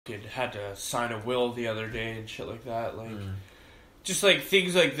had to sign a will the other day and shit like that. Like, just like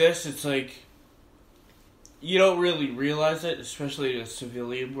things like this, it's like you don't really realize it, especially in a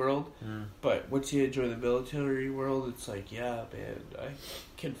civilian world. But once you enjoy the military world, it's like, yeah, man, I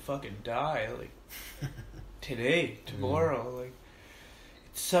can fucking die like today, tomorrow. Like,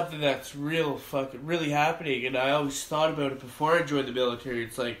 it's something that's really happening. And I always thought about it before I joined the military.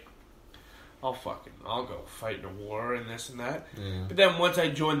 It's like, I'll go fight in a war and this and that. But then once I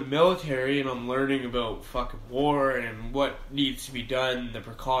joined the military and I'm learning about fucking war and what needs to be done, the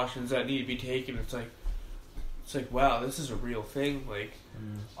precautions that need to be taken, it's like, wow, this is a real thing. Like,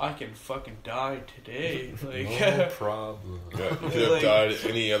 I can fucking die today. Like, no problem. Yeah, you could have died at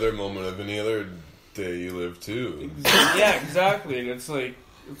any other moment of any other day you live too. Yeah, exactly. And it's like,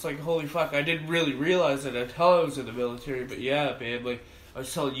 holy fuck, I didn't really realize it until I was in the military. But yeah, man, like, I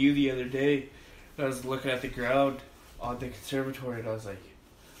was telling you the other day, I was looking at the ground on the conservatory, and I was like,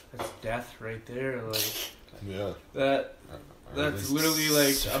 that's death right there. Like, yeah. That's literally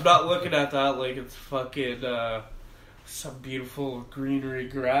like, I'm not looking at that like it's fucking some beautiful greenery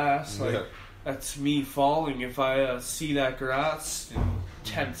grass. Like, that's me falling. If I see that grass in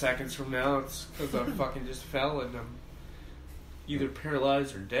 10 seconds from now, it's because I fucking just fell and I'm either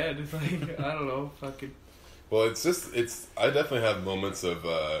paralyzed or dead. Like, I don't know, fucking. Well, I definitely have moments of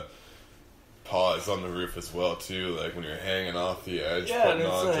pause on the roof as well, too. Like, when you're hanging off the edge, putting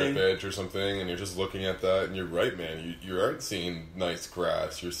on a drip edge or something, and you're just looking at that, and you're right, man. You aren't seeing nice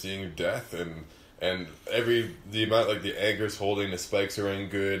grass. You're seeing death, and the amount, like, the anchor's holding, the spikes are in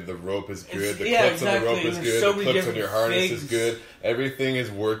good, the rope is good, the clips on the rope is good, the clips on your harness is good. Everything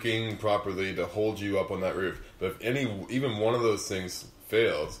is working properly to hold you up on that roof. But if even one of those things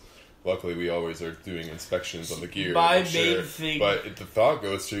fails, luckily we always are doing inspections on the gear. My main thing... But the thought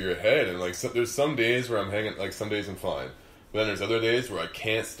goes through your head, and like, so, there's some days where I'm hanging, like, some days I'm fine. But then there's other days where I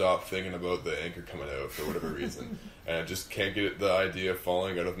can't stop thinking about the anchor coming out for whatever reason. And I just can't get the idea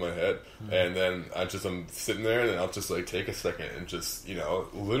falling out of my head. And then I'm sitting there, and then I'll just, like, take a second and just,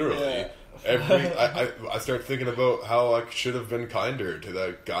 literally... I start thinking about how I should have been kinder to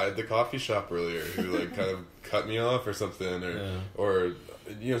that guy at the coffee shop earlier who, like, kind of cut me off or something, or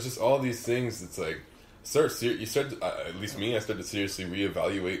just all these things. It's like at least me, I start to seriously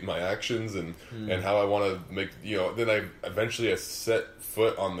reevaluate my actions and how I want to make, then I set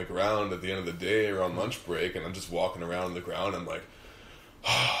foot on the ground at the end of the day or on lunch break, and I'm just walking around the ground. I'm like,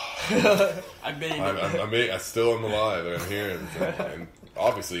 I still am alive, and I'm here, and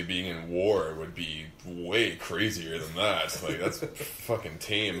obviously being in war would be way crazier than that. Like, that's fucking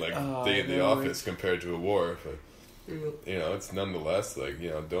tame, like, day in the office compared to a war. But it's nonetheless, like,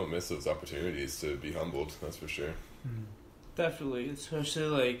 don't miss those opportunities to be humbled, that's for sure. Definitely, especially,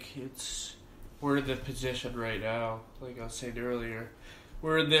 like, we're in the position right now, like I was saying earlier,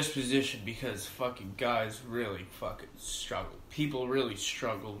 we're in this position because fucking guys really fucking struggled. People really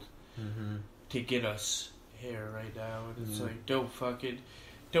struggled to get us here right now, and it's like, don't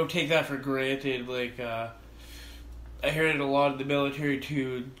take that for granted. Like, I hear it a lot in the military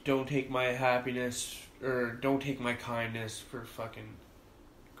too. Don't take my happiness or don't take my kindness for fucking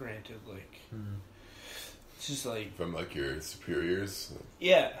granted. Like, it's just like, from, like, your superiors.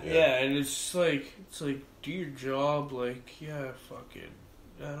 Yeah, and it's like do your job. Like, fucking,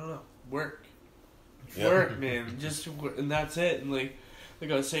 I don't know, work, man. Just work, and that's it. And like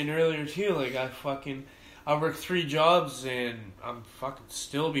I was saying earlier too, like, I work 3 jobs and I'm fucking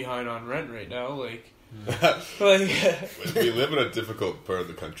still behind on rent right now. Like, we live in a difficult part of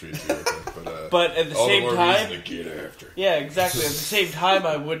the country too, I think, but at the same time, to get after. Yeah, exactly. At the same time,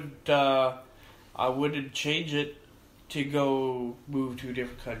 I wouldn't change it to go move to a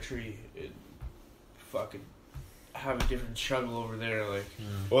different country and fucking have a different struggle over there. Like,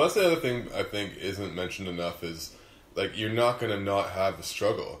 well, that's the other thing I think isn't mentioned enough is, like, you're not going to not have a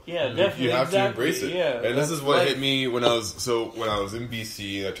struggle. Yeah, definitely. You have to embrace it. Yeah, and this is what hit me when I was in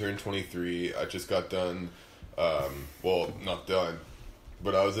BC. I turned 23. I just got done. Well, not done,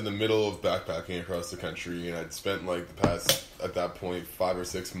 but I was in the middle of backpacking across the country, and I'd spent, like, the past, at that point, 5 or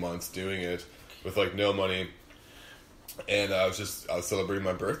 6 months doing it with, like, no money. And I was celebrating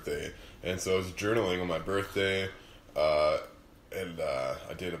my birthday, and so I was journaling on my birthday. And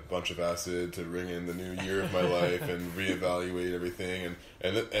I did a bunch of acid to ring in the new year of my life and reevaluate everything.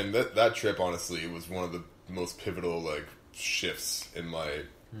 And that trip, honestly, was one of the most pivotal, like, shifts in my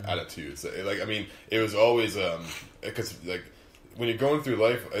attitudes. Like, I mean, it was always, because, like, when you're going through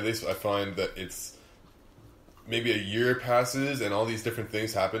life, at least I find that it's maybe a year passes and all these different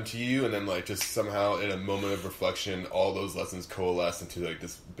things happen to you, and then, like, just somehow in a moment of reflection, all those lessons coalesce into, like,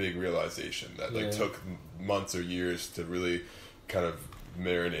 this big realization that, like, took months or years to really kind of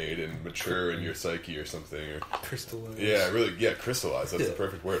marinate and mature in your psyche or something, or Crystallize. Crystallize. That's the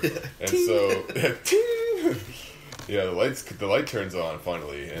perfect word. And so, the light turns on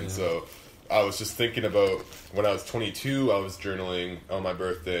finally, and so I was just thinking about when I was 22. I was journaling on my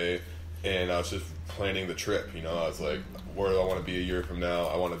birthday, and I was just planning the trip. I was like, where do I want to be a year from now?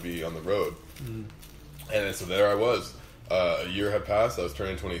 I want to be on the road, and then, so there I was. A year had passed. I was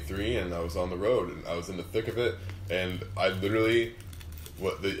turning 23, and I was on the road, and I was in the thick of it. And I literally,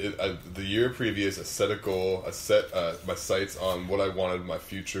 the year previous, I set a goal. I set my sights on what I wanted my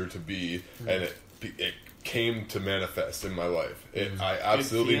future to be, and it came to manifest in my life. I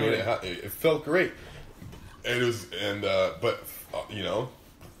absolutely made it happen. It felt great, and it was, but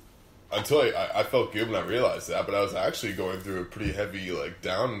until I felt good when I realized that. But I was actually going through a pretty heavy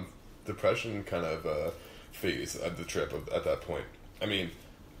down depression kind of phase at the trip at that point. I mean,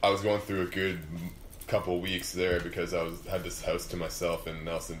 I was going through a good couple weeks there because I had this house to myself in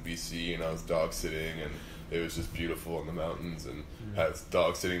Nelson, BC, and I was dog sitting, and it was just beautiful in the mountains, and I was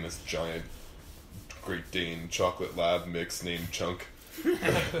dog sitting this giant Great Dane chocolate lab mix named Chunk, who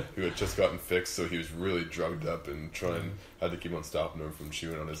had just gotten fixed, so he was really drugged up and had to keep on stopping him from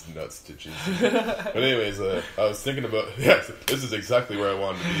chewing on his nut stitches. But anyways, I was thinking about, this is exactly where I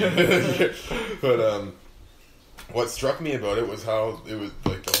wanted to be. But what struck me about it was how it was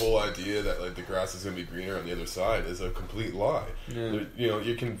the whole idea that the grass is going to be greener on the other side is a complete lie.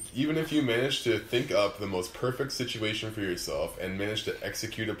 You can, even if you manage to think up the most perfect situation for yourself and manage to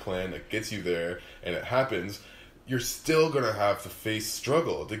execute a plan that gets you there, and it happens, you're still going to have to face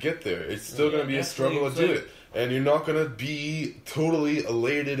struggle to get there. It's still going to be a struggle to do it. And you're not going to be totally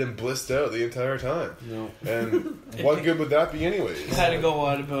elated and blissed out the entire time. No. And what good would that be anyways? I had to go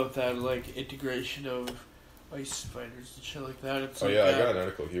on about that, integration of ice spiders and shit like that. It's I got an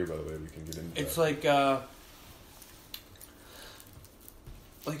article here, by the way, we can get into it's that.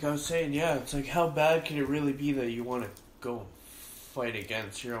 Like I was saying, it's how bad can it really be that you want to go and fight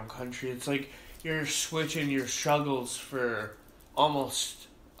against your own country? It's you're switching your struggles for almost,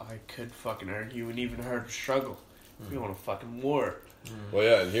 I could fucking argue, an even harder struggle. You want a fucking war. Well,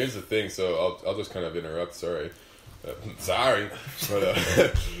 yeah, and here's the thing, so I'll just kind of interrupt, sorry. But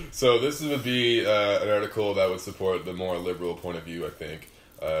so this would be an article that would support the more liberal point of view, I think,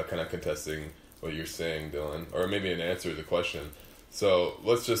 kind of contesting what you're saying, Dylan, or maybe an answer to the question. So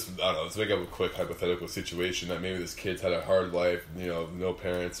let's make up a quick hypothetical situation that maybe this kid's had a hard life, no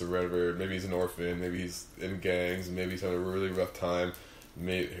parents or whatever. Maybe he's an orphan, maybe he's in gangs, maybe he's had a really rough time,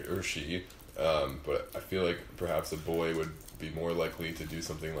 or she. But I feel like perhaps a boy would be more likely to do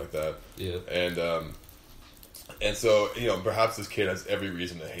something like that. Yeah. And so, perhaps this kid has every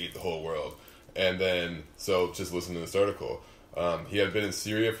reason to hate the whole world. And then, so just listen to this article. He had been in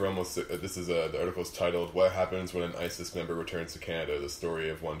Syria for almost, the article's titled, What Happens When an ISIS Member Returns to Canada? The Story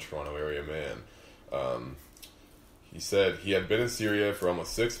of One Toronto Area Man. He said he had been in Syria for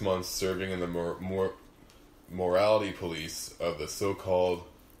almost 6 months serving in the morality police of the so-called,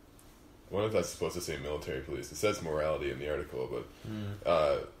 I wonder if that's supposed to say military police. It says morality in the article, but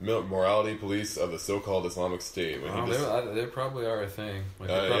morality police of the so-called Islamic State. They probably are a thing.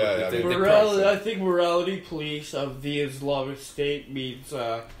 I think morality police of the Islamic State means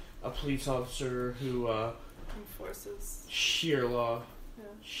a police officer who enforces Sharia law. Yeah.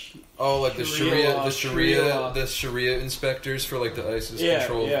 The Sharia inspectors for the ISIS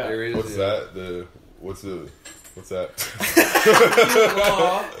controlled areas. What's that? Sharia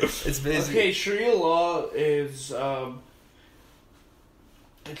law. It's basically Sharia law is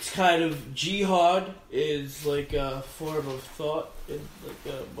it's kind of jihad is a form of thought in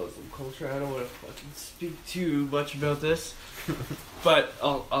Muslim culture. I don't want to fucking speak too much about this, but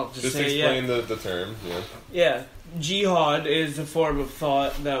I'll just say explain the term. Yeah, jihad is a form of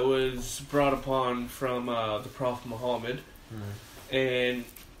thought that was brought upon from the Prophet Muhammad, and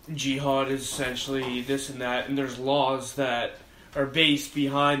jihad is essentially this and that, and there's laws that are based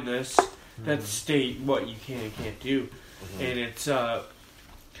behind this that state what you can and can't do. And it's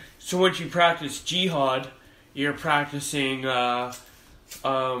so once you practice jihad, you're practicing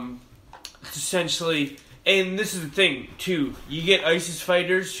essentially, and this is the thing too, you get ISIS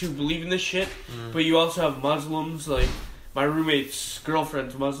fighters who believe in this shit, but you also have Muslims, my roommate's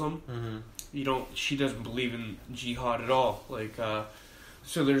girlfriend's Muslim. She doesn't believe in jihad at all,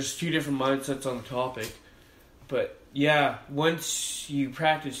 so there's two different mindsets on the topic. But yeah, once you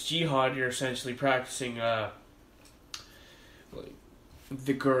practice jihad, you're essentially practicing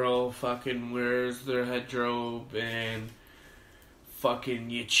the girl fucking wears their headdrobe and fucking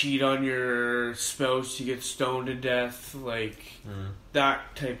you cheat on your spouse, you get stoned to death,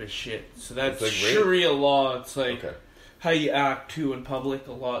 that type of shit. So that's Sharia law. It's how you act too in public,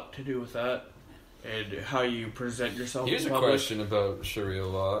 a lot to do with that, and how you present yourself. Here's in a public. question about Sharia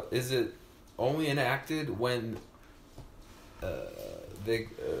law: is it only enacted when the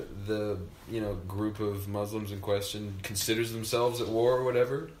group of Muslims in question considers themselves at war or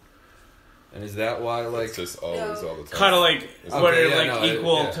whatever? And is that why, like... It's just always, all the time. Kind of like,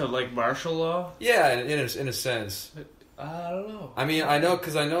 equal to, like, martial law? Yeah, in a sense. I don't know. I mean, I know,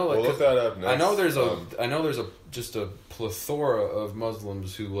 because I know, like... We'll look that up next. I know there's just a plethora of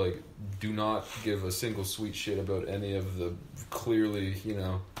Muslims who, like, do not give a single sweet shit about any of the clearly,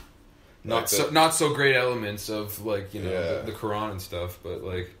 not so great elements of, like, the Quran and stuff, but,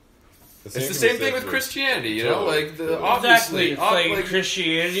 like... It's the same thing with Christianity, obviously. It's like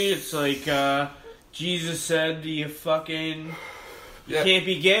Christianity, it's like, Jesus said you can't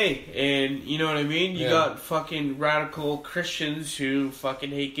be gay, and you know what I mean? You got fucking radical Christians who fucking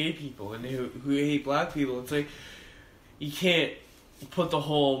hate gay people, and who hate black people. It's like, you can't put the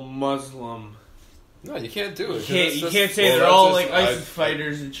whole Muslim... No, you can't do it. You can't say they're all like ISIS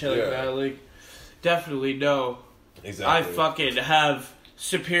fighters and shit like that. Like, definitely no. Exactly. I fucking have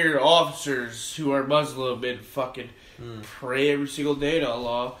superior officers who are Muslim and fucking pray every single day to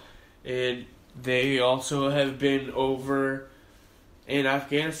Allah, and they also have been over in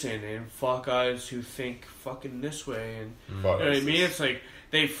Afghanistan and fought guys who think fucking this way, and you know what I mean? It's like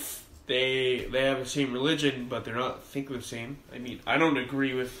they have the same religion, but they're not thinking the same. I mean,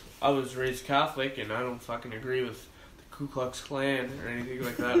 I was raised Catholic, and I don't fucking agree with the Ku Klux Klan or anything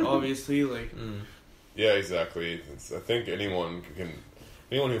like that. Obviously, like yeah, exactly. I think anyone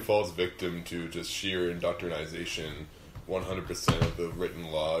who falls victim to just sheer indoctrination, 100% of the written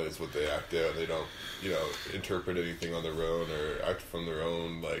law is what they act out. They don't, interpret anything on their own or act from their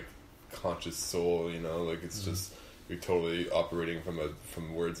own, like, conscious soul, like, it's just, you're totally operating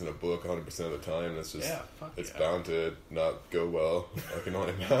from words in a book 100% of the time. It's just, it's bound to not go well. I can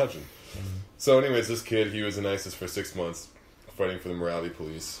only imagine. So anyways, this kid, he was in ISIS for 6 months, fighting for the morality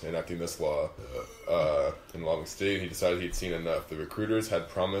police, enacting this law in Islamic State. He decided he'd seen enough. The recruiters had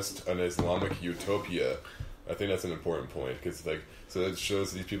promised an Islamic utopia. I think that's an important point, because so it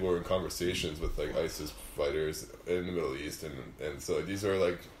shows these people are in conversations with like ISIS fighters in the Middle East, and so these are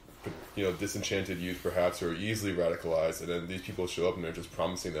like disenchanted youth perhaps who are easily radicalized, and then these people show up and they're just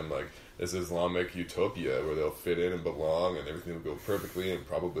promising them like this Islamic utopia where they'll fit in and belong and everything will go perfectly and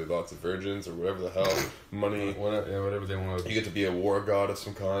probably lots of virgins or whatever the hell, money, whatever they want. You get to be a war god of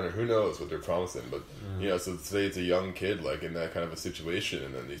some kind, or who knows what they're promising. But so say it's a young kid like in that kind of a situation,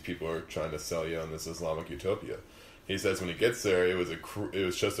 and then these people are trying to sell you on this Islamic utopia. He says when he gets there, it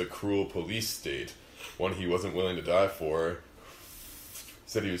was just a cruel police state, one he wasn't willing to die for.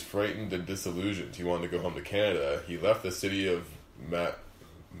 Said he was frightened and disillusioned. He wanted to go home to Canada. He left the city of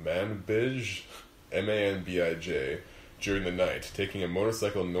Manbij, Manbij, during the night, taking a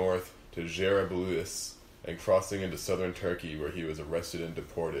motorcycle north to Jarablus and crossing into southern Turkey, where he was arrested and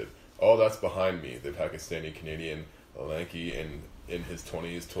deported. All that's behind me, the Pakistani Canadian Alanki in his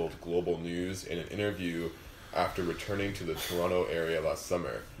 20s told Global News in an interview after returning to the Toronto area last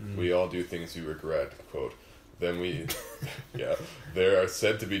summer. We all do things we regret, quote. There are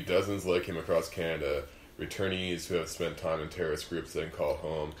said to be dozens like him across Canada, returnees who have spent time in terrorist groups then call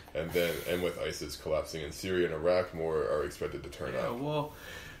home, and with ISIS collapsing in Syria and Iraq, more are expected to turn up. Well,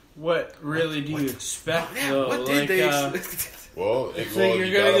 what really do you expect, though? What did they you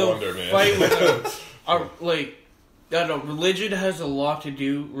gotta wonder, man. Fight with I don't know, religion has a lot to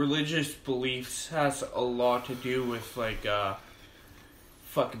do, religious beliefs has a lot to do with, like,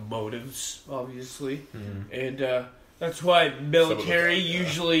 fucking motives, obviously. And that's why military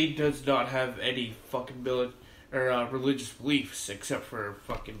usually does not have any fucking religious beliefs, except for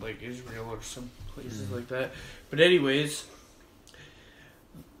fucking like Israel or some places like that. But anyways,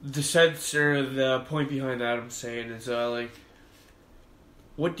 the sense or the point behind that I'm saying is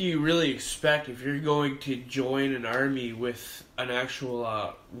what do you really expect if you're going to join an army with an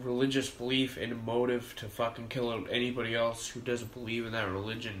actual religious belief and a motive to fucking kill out anybody else who doesn't believe in that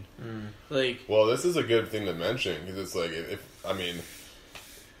religion? Well, this is a good thing to mention, because it's like,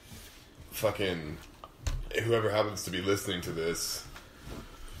 fucking whoever happens to be listening to this,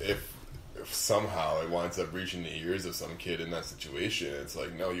 if somehow it winds up reaching the ears of some kid in that situation, it's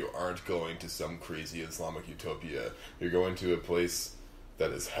like, no, you aren't going to some crazy Islamic utopia. You're going to a place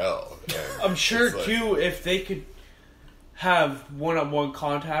that is hell. And I'm sure too, if they could have one-on-one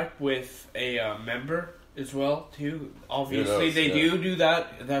contact with a member as well too. Obviously they do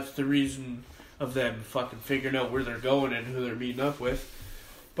that. That's the reason of them fucking figuring out where they're going and who they're meeting up with.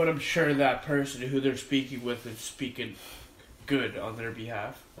 But I'm sure that person who they're speaking with is speaking good on their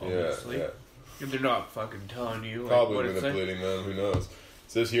behalf, obviously. And they're not fucking telling you. Like, Probably what it's like. manipulating them. Who knows? It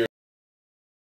says here.